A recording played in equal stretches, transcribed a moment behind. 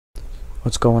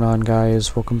What's going on,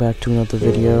 guys? Welcome back to another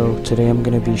video. Today I'm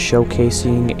going to be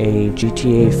showcasing a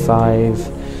GTA 5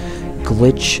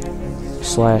 glitch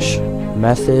slash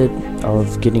method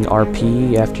of getting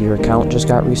RP after your account just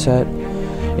got reset.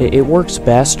 It works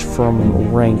best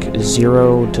from rank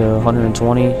 0 to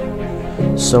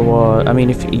 120. So I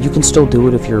mean, if you can still do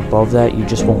it if you're above that, you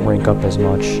just won't rank up as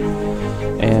much.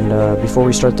 And before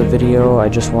we start the video, I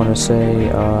just want to say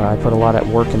I put a lot of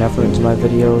work and effort into my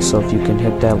videos, so if you can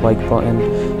hit that like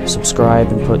button,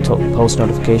 subscribe, and put post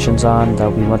notifications on, that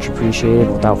would be much appreciated.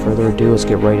 Without further ado, let's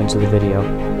get right into the video.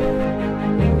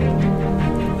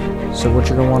 So what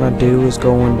you're going to want to do is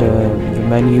go into your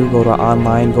menu, go to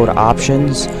online, go to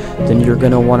options, then you're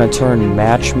going to want to turn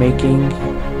matchmaking.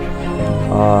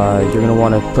 You're going to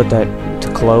want to put that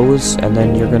to close, and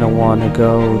then you're going to want to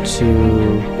go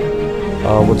to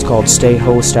what's called stay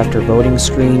host after voting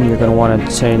screen. You're going to want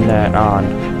to turn that on,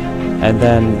 and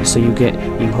then so you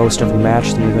host every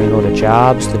match. Then you're going to go to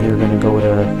jobs, then you're going to go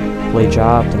to play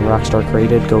job, then rockstar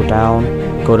created, go down,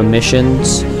 go to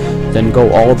missions, then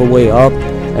go all the way up,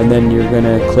 and then you're going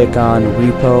to click on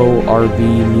repo RB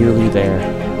nearly there.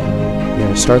 You're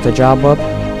going to start the job up,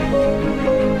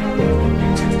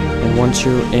 and once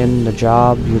you're in the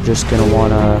job, you're just going to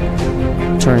want to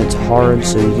turn it to hard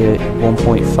so you get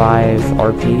 1.5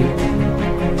 RP.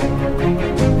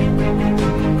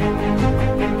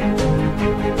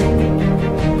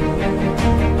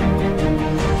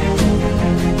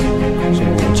 So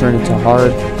we'll turn it to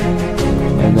hard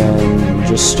and then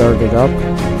just start it up.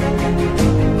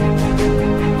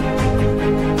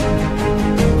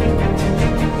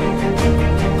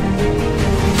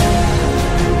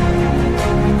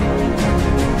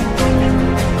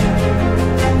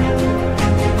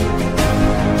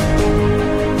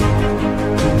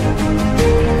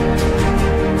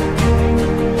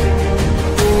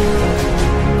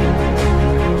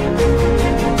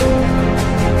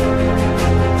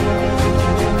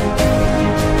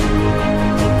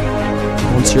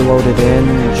 Once you're loaded in,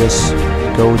 just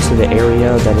go to the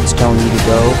area that it's telling you to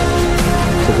go,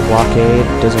 to the blockade.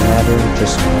 Doesn't matter,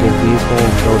 just get a vehicle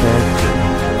and go there,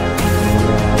 and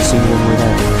I'll see you when we're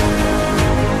there.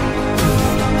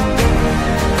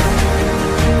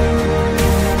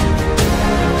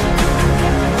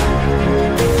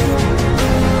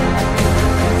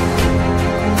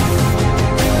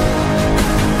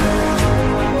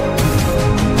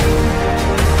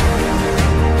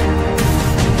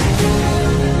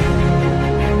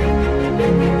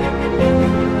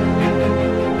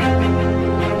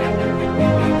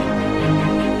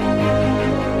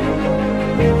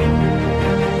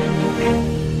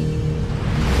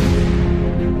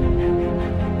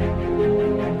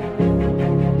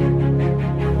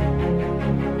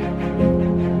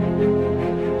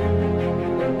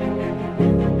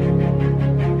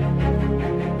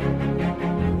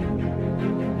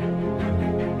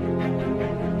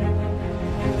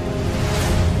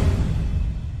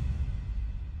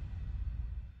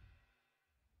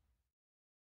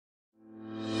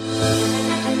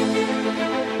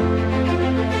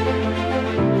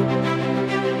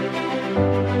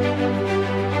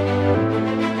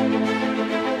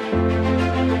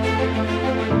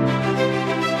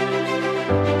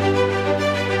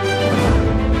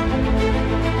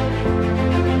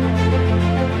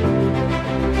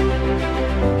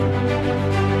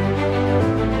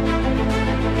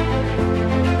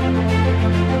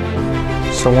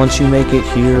 So once you make it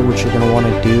here, what you're going to want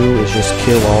to do is just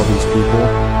kill all these people.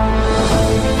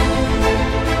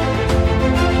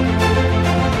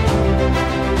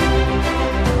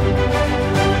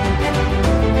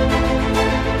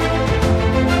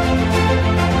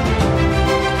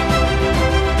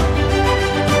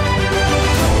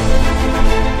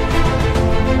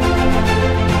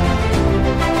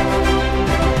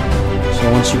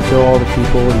 So once you kill all the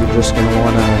people, you're just going to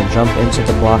want to jump into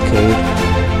the blockade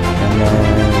and then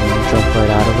jump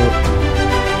right out of it.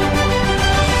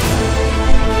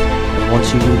 And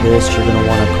once you do this, you're going to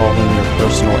want to call in your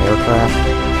personal aircraft.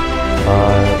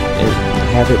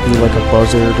 Have it be like a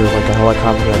buzzard or like a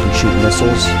helicopter that can shoot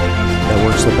missiles. That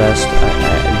works the best.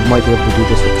 You might be able to do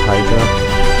this with Hydra,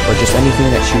 or just anything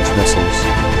that shoots missiles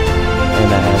and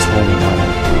that has homing on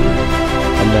it.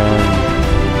 And then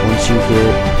once you get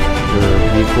your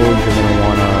vehicle, you're going to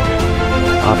want to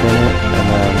hop in it, and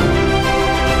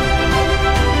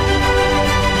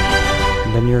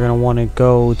then you're going to want to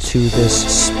go to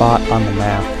this spot on the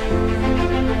map.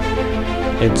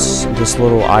 It's this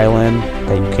little island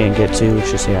that you can't get to.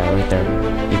 It's just, yeah, right there.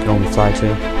 You can only fly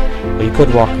to. But you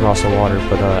could walk across the water,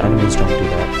 but enemies don't do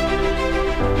that.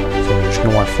 So you're just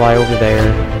going to want to fly over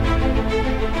there,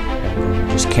 and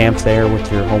then just camp there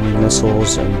with your homing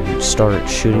missiles and start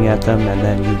shooting at them, and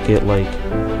then you get like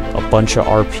a bunch of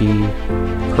RP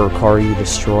per car you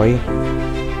destroy.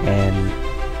 And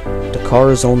the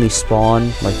cars only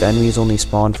spawn, like the enemies only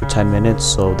spawn for 10 minutes,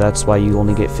 so that's why you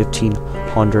only get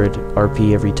 1500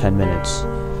 RP every 10 minutes.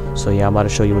 So yeah, I'm about to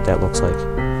show you what that looks like.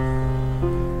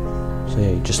 So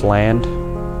yeah, you just land.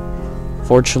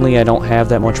 Fortunately, I don't have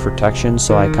that much protection,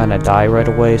 so I kind of die right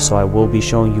away, so I will be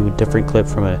showing you a different clip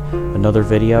from another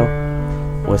video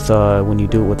with when you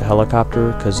do it with the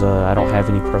helicopter, because I don't have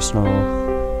any personal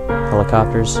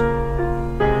helicopters.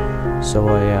 So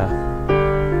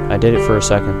I did it for a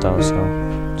second though,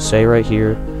 so stay right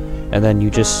here, and then you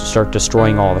just start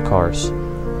destroying all the cars,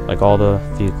 like all the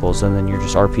vehicles, and then your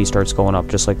just RP starts going up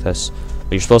just like this.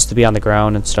 But you're supposed to be on the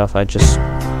ground and stuff. I had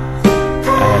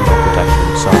no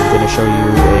protection, so I'm going to show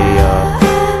you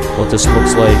what this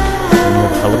looks like when you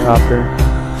have a helicopter.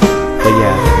 But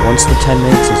yeah, once the 10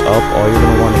 minutes is up, all you're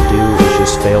going to want to do is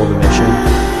just fail the mission,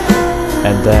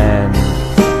 and then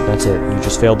that's it. You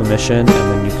just fail the mission, and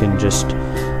then you can just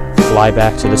fly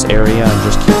back to this area and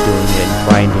just keep doing it and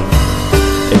grinding.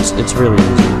 It's really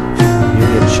easy. You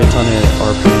get a shit ton of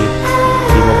RP,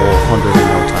 be level 100 in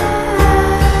no time.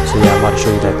 So yeah, I'm about to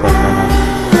show you that clip right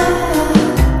now.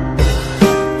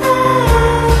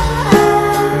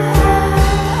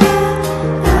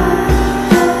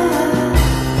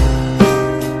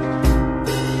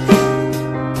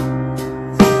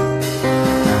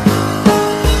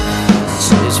 This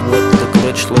is what the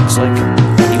glitch looks like.